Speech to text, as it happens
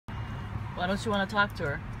Why don't you want to talk to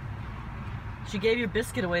her? She gave your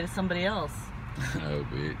biscuit away to somebody else. Oh,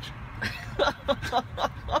 bitch.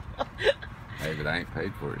 Hey, but I ain't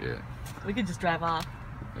paid for it yet. We could just drive off.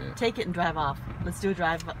 Yeah. Take it and drive off. Let's do a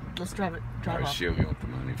drive. Let's drive Or off. she'll want the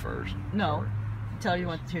money first. No. Sorry. Tell her you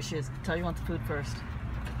want. Here she is. Tell her you want the food first.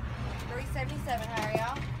 $3.77. How are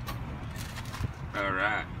y'all? All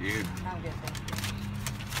right, you. I'm good, thank you.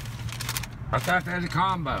 I thought that was a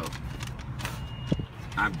combo.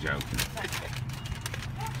 I'm joking. Don't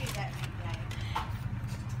do that, man.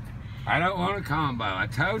 I don't want a combo. I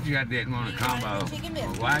told you I didn't want a You want combo. a chicken Well,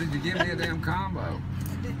 biscuit? why did you give me a damn combo?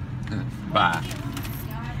 Bye.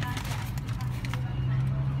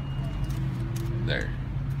 There.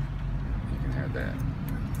 You can have that.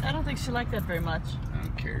 I don't think she liked that very much. I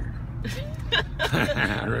don't care.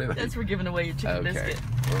 Really? That's for giving away your chicken Okay. biscuit.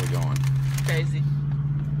 Where are we going? Crazy.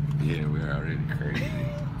 Yeah, we're already crazy.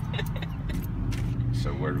 So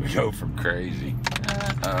where do we go from crazy?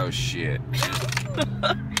 Oh shit.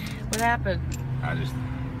 What happened? I just,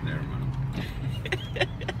 never mind.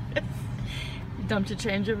 You dumped your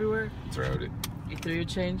change everywhere? Throwed it. You threw your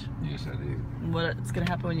change? Yes, I did. What's gonna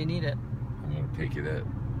happen when you need it? I'm gonna pick it up.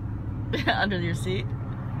 Under your seat?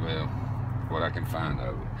 Well, what I can find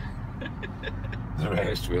of it. The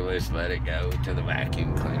rest we'll just let it go to the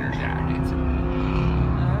vacuum cleaner jackets.